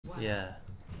Yeah.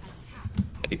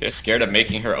 I think they're scared of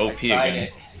making her OP I tried again.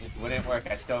 it. It just wouldn't work.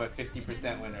 I still have a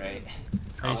 50% win rate.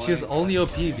 I mean, she was only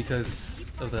OP because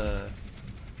of the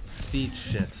speed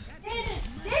shit.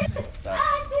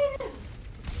 Sucks.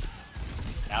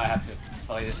 Now I have to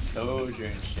play the soldier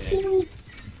and shit.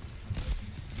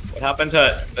 What happened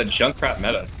to the Junkrat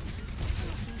meta?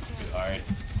 Too hard.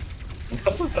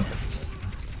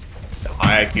 The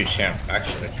high IQ champ,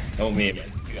 actually. No meme.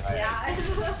 Too hard.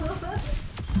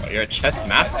 Oh, you're a chess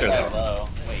master I got though. low.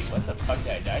 Wait, what the fuck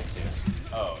did I die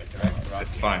to? Oh, a direct rock.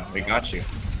 It's fine, we got you.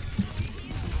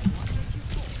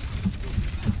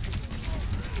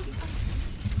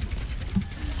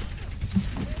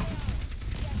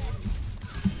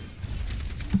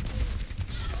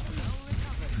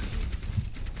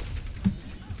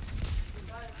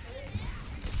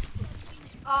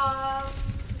 Oh.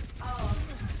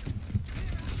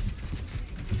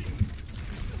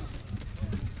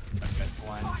 That's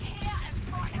one.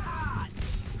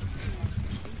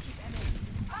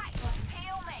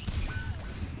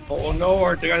 Oh no,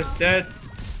 our guy's dead.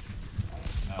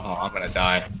 Oh, I'm gonna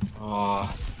die.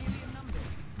 Oh,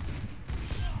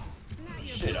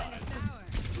 Shit on it.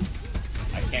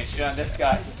 I can't shit on this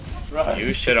guy. Run.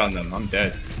 you shit on them, I'm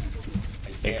dead.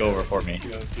 I Take can't. over for me.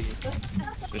 Too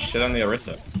OP. Just shit on the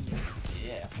Orisa.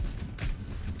 Yeah.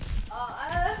 Oh.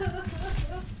 I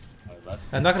love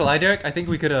I'm not gonna lie, Derek. I think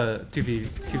we could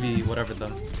 2v whatever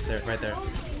them. There, right there.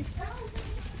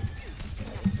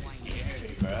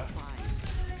 scary, bro.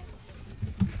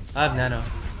 I have nano.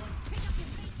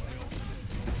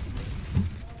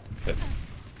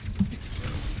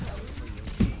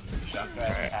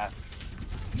 Junkrat half.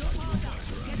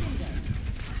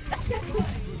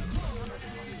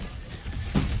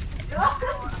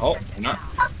 Oh, not.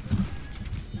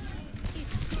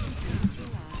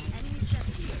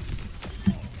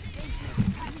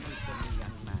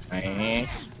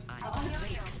 Nice.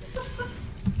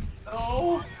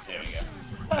 Oh, there we go.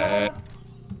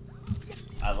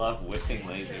 I love whipping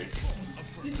lasers.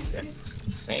 Yes,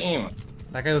 same.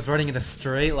 That guy was running in a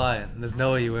straight line. There's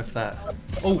no way you whiffed that.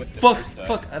 Oh With the fuck! first time.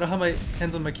 Fuck! I don't have my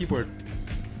hands on my keyboard.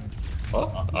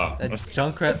 Oh, That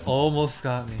Junkrat almost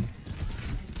got me.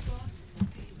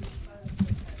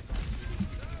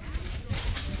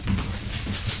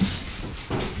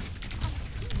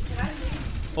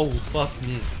 Oh fuck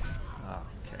me. Oh,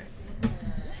 okay.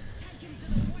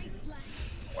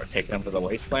 we're taking them to the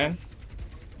wasteland.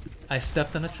 I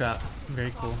stepped on a trap.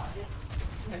 Very cool.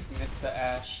 I missed the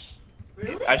Ash.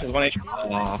 I just want to.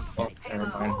 Oh, fuck, never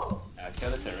mind.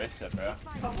 Kill this Orisa, bro.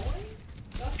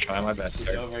 Try my best, She's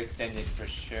sir. overextended for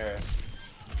sure.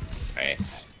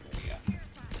 Nice. There we go.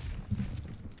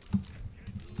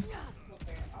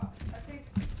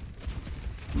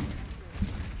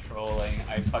 Trolling.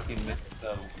 I fucking missed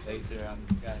the laser on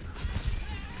this guy.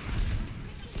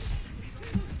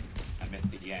 I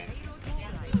missed again.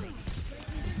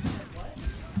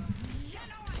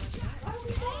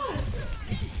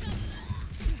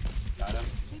 Got him.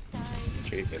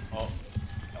 Cheap it. Oh.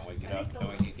 Don't wake it up. Don't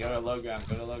wake it. Go to low ground.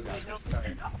 Go to low ground.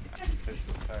 Push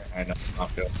the cart. I know, I'll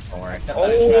feel. Don't worry. Step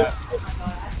on a trap. Oh my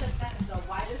god, I said that is the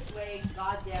widest way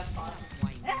goddamn possible.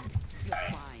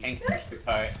 Alright. Hank pushed the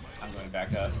cart. I'm going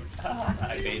back up.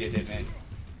 I baited him in.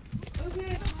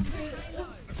 Okay.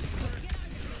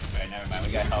 Alright, never mind.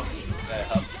 We gotta help. We gotta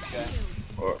help this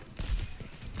guy. Or,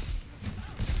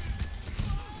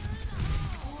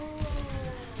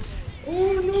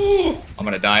 oh no! I'm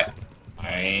gonna die.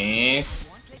 Nice.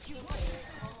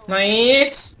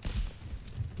 Nice.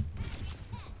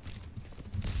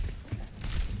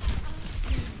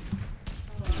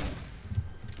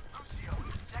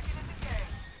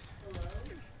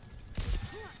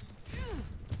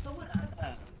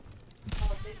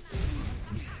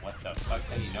 What the fuck?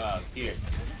 How do you know I was here?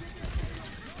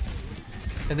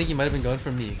 I think he might have been going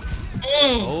for me.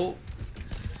 Oh.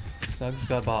 Snugs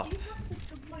got bopped.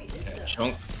 Yeah,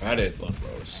 chunk. That is blood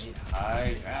rose.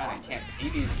 I can't see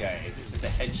these guys. It's just a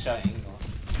headshot angle.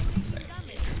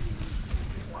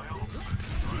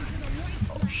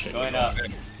 Oh shit. Going up.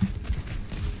 Okay,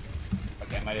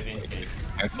 I might have been hit.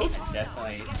 Cancelled?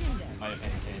 Definitely might have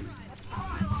been hit.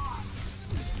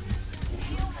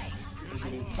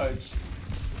 Punch.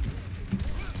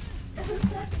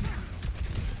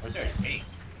 Where's there an 8?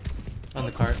 On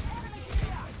the cart.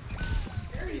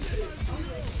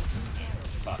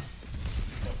 Fuck.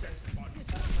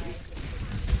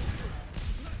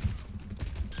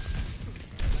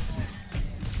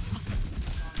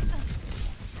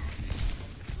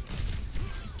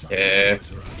 Yeah.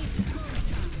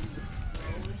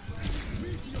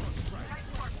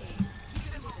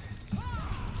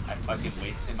 I fucking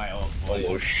wasted my ult.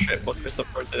 Oh shit. shit, both the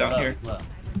supports are Low, down here. low.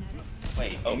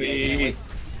 Wait, Oh, wait.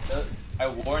 I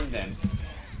warned them.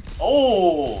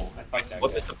 Oh! I fucked that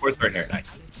Both guy. the supports are in here,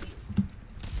 nice.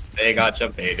 They got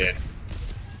jump baited.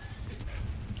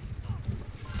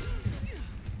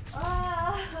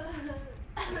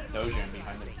 Sojourn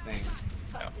behind this thing.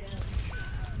 No.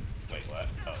 Wait, what?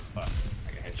 Oh, fuck.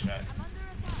 I got headshot.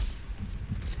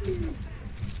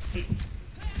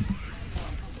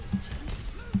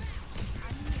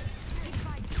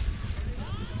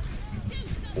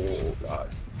 Oh god.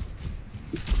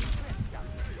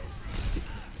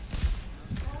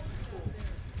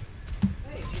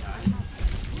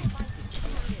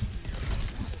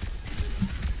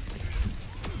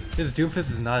 His Doomfist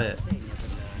is not it. Good.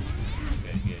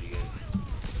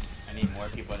 I need more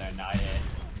people that are not it.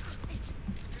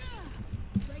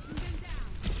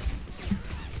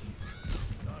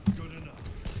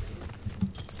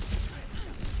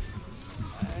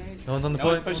 Nice. No one's on the No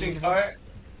one's point. pushing cart.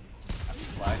 I'm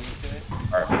sliding to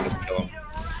it. Alright, we'll just kill him.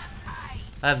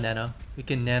 I have nano. We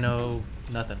can nano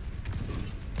nothing.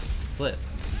 It's lit.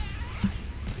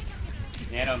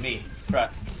 Nano me.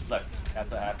 Trust. Look,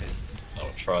 that's what happened. Oh,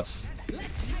 trust.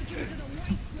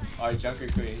 Our Junker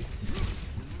Queen.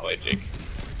 Oh, wait, Jake.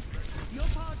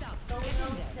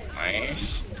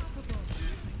 Nice.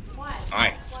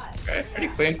 Nice. Okay, pretty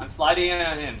clean. I'm sliding in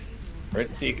on him.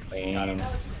 Pretty clean. Got him.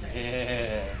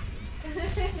 Yeah.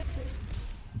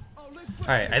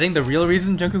 Alright, I think the real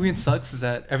reason Junker Queen sucks is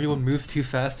that everyone moves too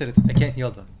fast and I can't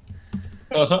heal them.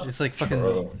 It's like fucking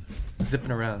Bro.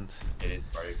 zipping around. It is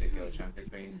harder to kill Junker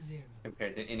Queen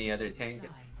compared to any other tank.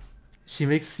 She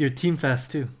makes your team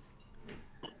fast too.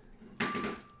 Yep.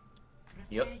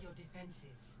 Your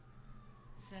defenses.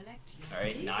 Select your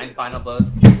Alright, 9 final blows,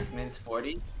 6 mins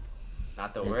 40.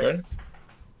 Not the You worst.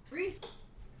 Three.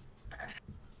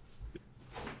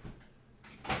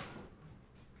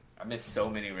 I missed so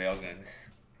many railguns.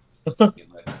 I think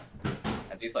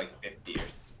it's like 50 or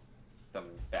some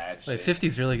bad shit. Wait,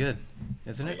 50's really good,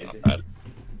 isn't it? Is Not it? bad.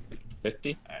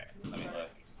 50? Alright, let me look.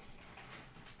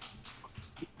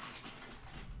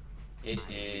 It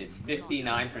is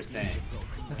 59%.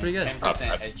 That's pretty good. 10% Not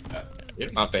bad. headshots. You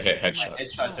don't have to hit My headshots.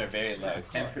 headshots are very low,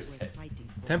 10%. 10% is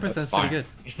That's pretty fine. good.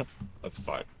 That's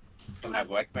fine. And my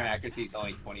weapon accuracy is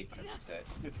only 25%.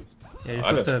 Yeah, you're I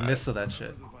supposed to don't- miss all that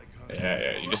shit.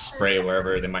 Yeah, you just spray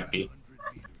wherever they might be.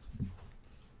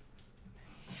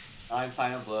 9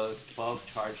 final blows, 12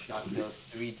 charge shot kills,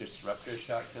 3 disruptor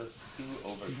shot kills, 2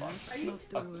 overclock. What's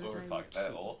overclock? Is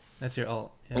that ult? That's your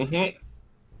ult. Yeah. Mm-hmm.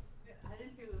 I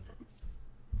didn't do it.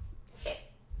 Oh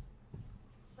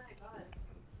my god.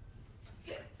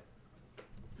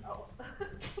 Oh.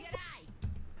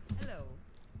 hello.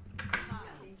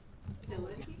 Keep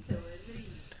chillin', keep chillin'.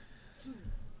 2,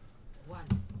 1.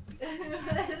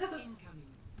 Incoming.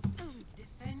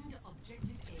 Defend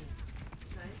objective A.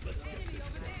 Nice.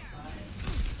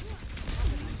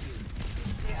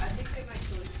 Yeah, I think they might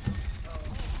kill you. Oh.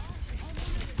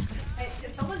 Hey,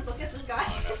 can someone look at this guy?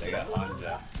 Oh no, they got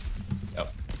Hanzo.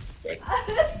 Yep. Good.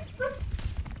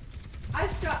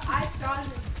 I shot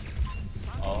him.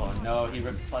 Oh no, he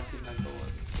reflected my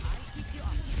bullet.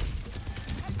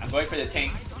 I'm going for the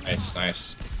tank. Nice,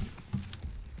 nice.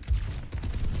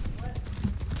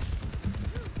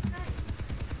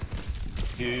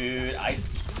 Dude, I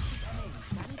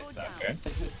Okay.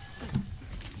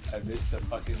 I missed the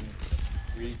fucking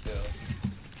rekill.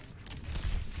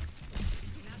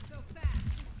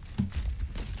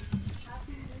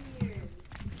 Happy New Year.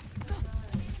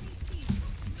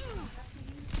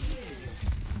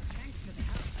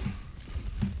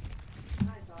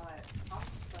 My god.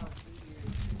 Awesome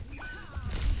New Year.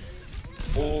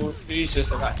 Oh,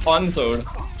 Jesus, I got Hanzo'd.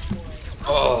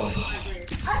 Oh.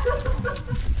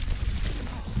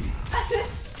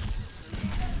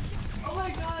 Oh my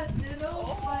god,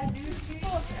 Ditto, my new team.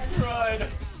 Run! I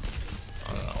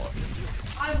don't know.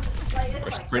 I'm like, it's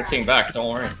We're like sprinting back,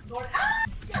 don't worry. Going,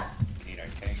 We need our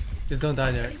tank. Just don't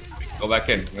die there. Go back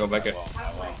in, go back in.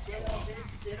 I'm like, Ditto this,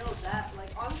 Ditto that,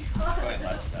 like, on Going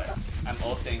left side. I'm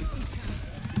ulting.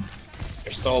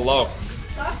 You're so low.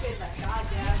 stuck in that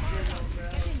goddamn Ditto,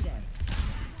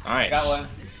 bro. Nice. Got one.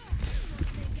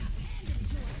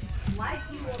 Like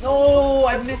you will No,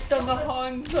 I missed on the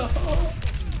Hanzo.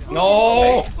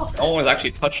 No! No one was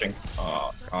actually touching.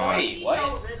 Oh, God. Wait, what?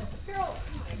 Girl.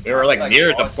 We were like Like, near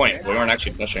the all- point, but we weren't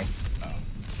actually touching. Oh,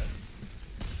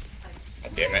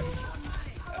 God damn it.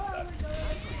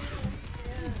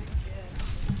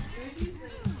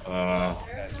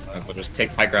 We'll just take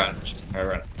high ground. Just high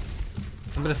ground.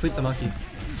 I'm gonna sleep the monkey.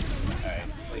 alright,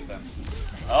 sleep him.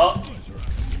 Oh!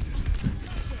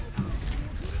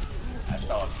 I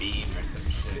saw a beam or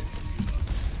some shit.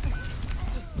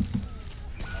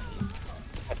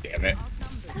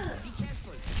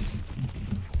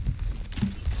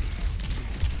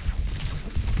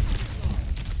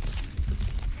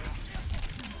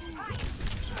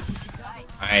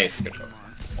 Nice, good job.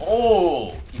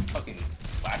 Oh, he fucking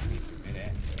whacked me for a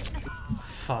minute.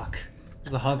 Fuck.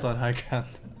 The Han's on high ground.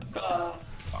 Oh,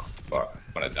 fuck.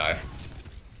 I'm gonna die.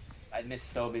 I missed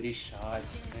so many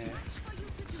shots, man.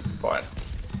 Fine.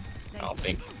 I don't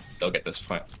think they'll get this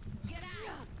point.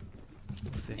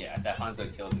 We'll see. Yeah, that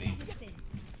Hanzo killed me.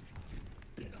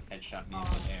 Headshot me in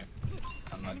the air.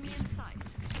 Unlucky.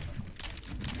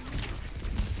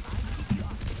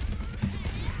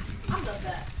 I love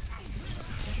that.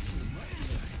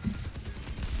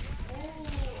 Oh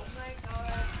my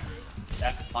god.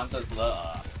 That Hanzo's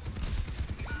low.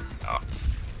 Oh.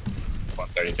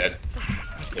 One's already dead.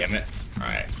 Damn it.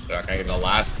 Alright, they're not gonna get the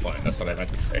last point. That's what I meant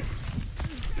to say.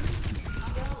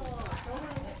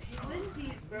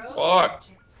 Lindsay's, bro. Fuck!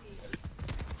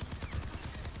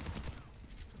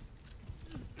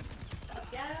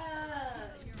 Yeah.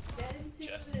 Get into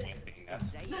Just it. camping,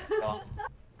 that's all.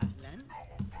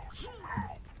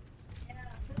 Yeah,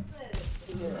 flip it.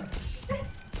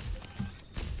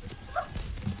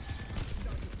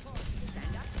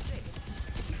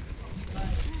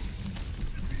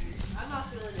 I'm not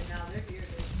feeling it now. They're here,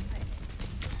 dude.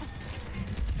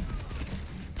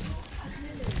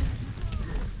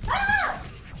 Ah!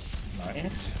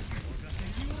 Nice.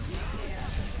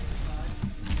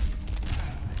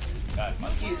 God,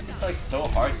 Monkey, it's like so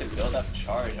hard to build up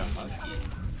charge on Monkey.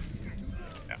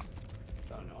 Yeah.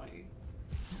 So annoying.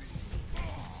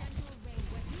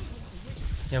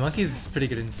 Yeah, Monkey's pretty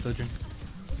good in Sojourn.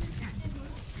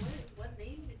 What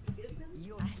name did you give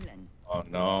him? Oh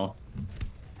no.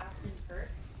 Captain Kirk?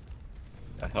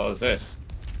 The hell is this?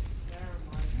 Never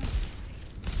mind.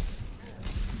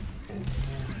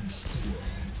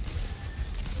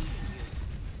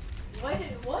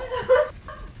 Wait, what?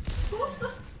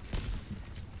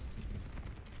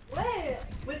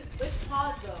 Wait, with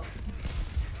Todd though.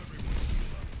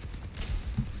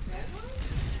 Grandma?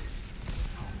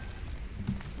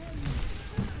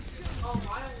 Oh,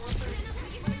 I don't want her.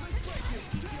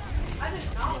 I did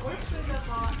not work for them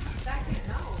back in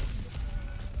now.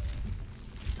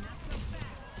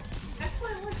 That's why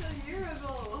I worked a year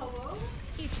ago. Hello?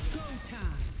 It's go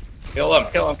time. Kill him,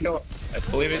 kill him, kill him. I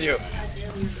believe in you. I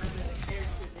barely remember the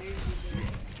character names.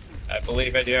 I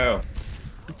believe in you.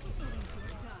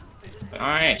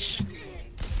 Nice.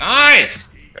 Nice!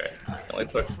 Okay. Only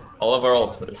took all of our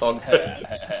ults, but it's all good.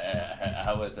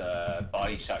 I was a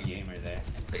body shot gamer there.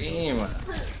 Team.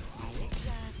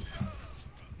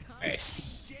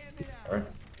 Nice. Alright.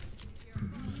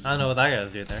 I don't know what that guy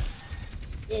was doing there.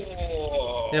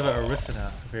 Oh. They have an Arista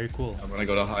now. Very cool. I'm gonna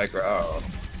go to high ground.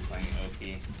 Playing OP.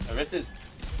 Arista's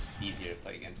easier to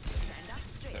play against with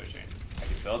Sojourn. I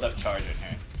can build up charge on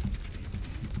her.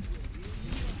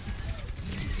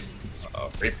 Oh,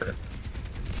 Reaper.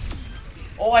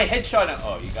 Oh, I headshot him!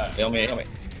 Oh, you got him. Heal me, heal me.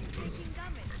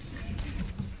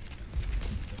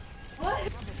 What?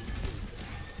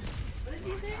 What did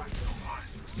you say?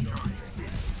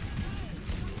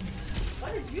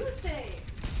 What did you say?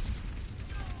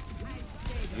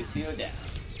 Lucio down.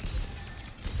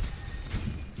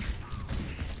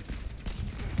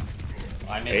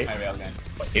 Oh, I missed Hey. my railgun.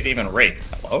 What, he didn't even rate.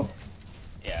 Hello?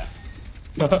 Yeah.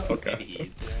 Maybe he Okay.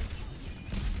 used it.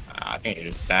 I think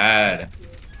he's bad.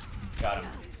 Got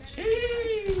him.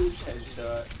 Sheesh,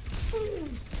 headshot.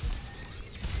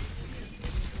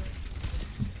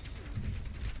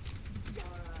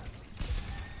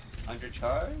 Under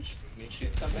charge? Can you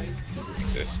shoot somebody?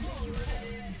 Jesus.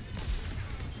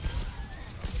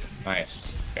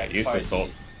 Nice. Got used Part to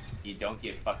ult. You don't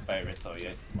get fucked by Ritzel, you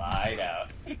just slide out.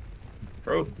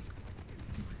 Bro.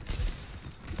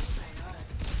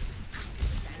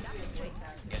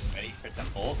 Get ready for some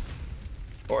ults.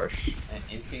 Of course. And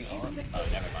anything on? Oh,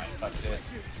 never mind. Fuck it.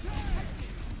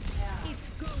 It's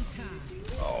go time.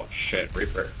 Oh shit,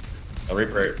 Reaper. The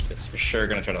Reaper is for sure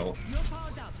gonna try to ult. You're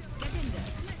powered up. Get in there.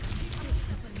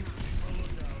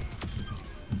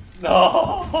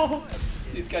 No!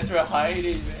 These guys were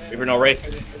hiding, man. Reaper no rate.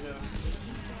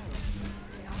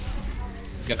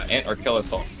 He's gonna int or kill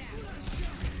us all.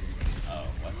 Oh,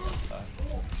 what the fuck?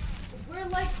 We're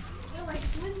like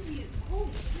twinsies.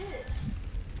 Holy shit.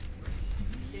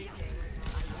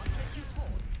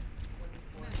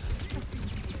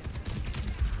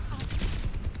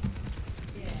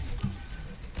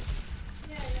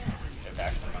 They're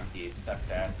back to monkey. It sucks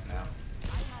ass now.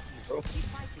 Bro.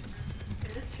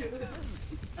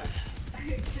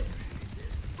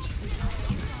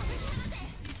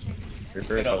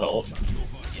 Reaper is Get a the ult.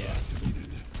 Yeah.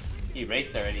 He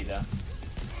raked already though.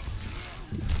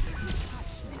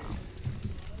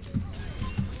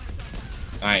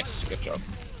 Nice, good job.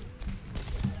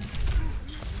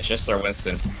 It's just our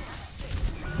Winston.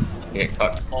 Get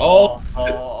cut. Oh!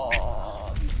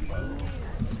 Oh.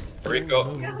 Here we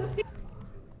go.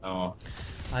 Oh,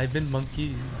 I've been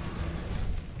monkey.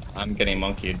 I'm getting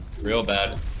monkeyed real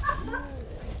bad.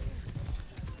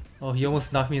 Oh, he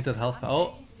almost knocked me into the health.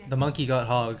 Oh, the monkey got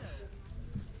hogged.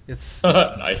 It's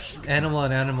Nice. animal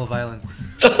on animal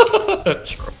violence.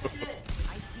 True.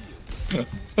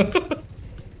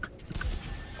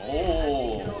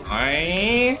 Oh.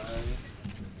 Nice.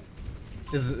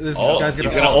 This Oh, guy's he's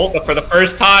gonna gonna ult it for the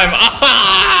first time.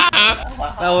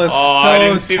 That was Oh, so I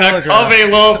didn't see that telegraphed.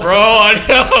 coming, little bro. I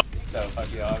know. So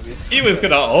fucking obvious. He was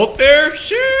gonna ult there.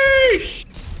 Sheesh.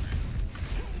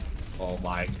 Oh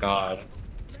my god.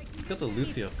 Kill the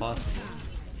Lucio fast.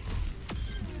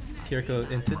 Kiriko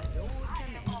inted.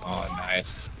 Oh,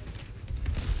 nice.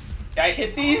 Can I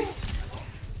hit these?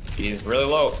 He's really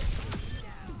low.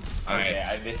 Okay,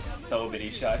 Nice. I missed so many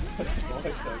shots. What the-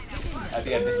 I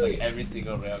think I missed like every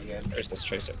single rail again. There's this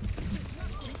tracer.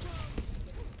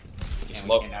 He's And we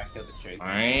low. cannot kill this tracer.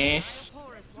 Nice.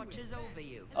 Horus watches over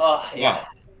you. Oh, yeah.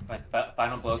 My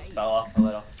final blows fell off a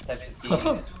little.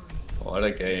 17. What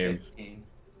a game.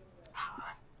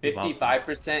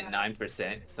 55%,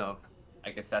 9%. So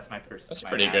I guess that's my first. That's my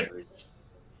pretty good. average.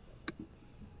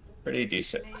 Pretty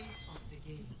decent.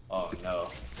 Oh no,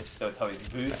 this Stoto is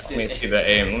boosted. Let me see the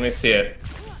aim. Let me see it.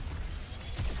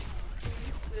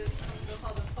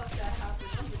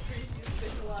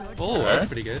 Oh, Okay. that's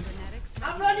pretty good.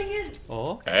 I'm running in.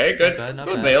 Oh, Okay, good. Not bad, not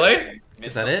Good bad. melee.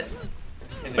 is that it?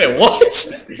 Wait, what?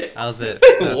 That was it.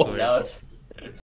 That's What? weird. That was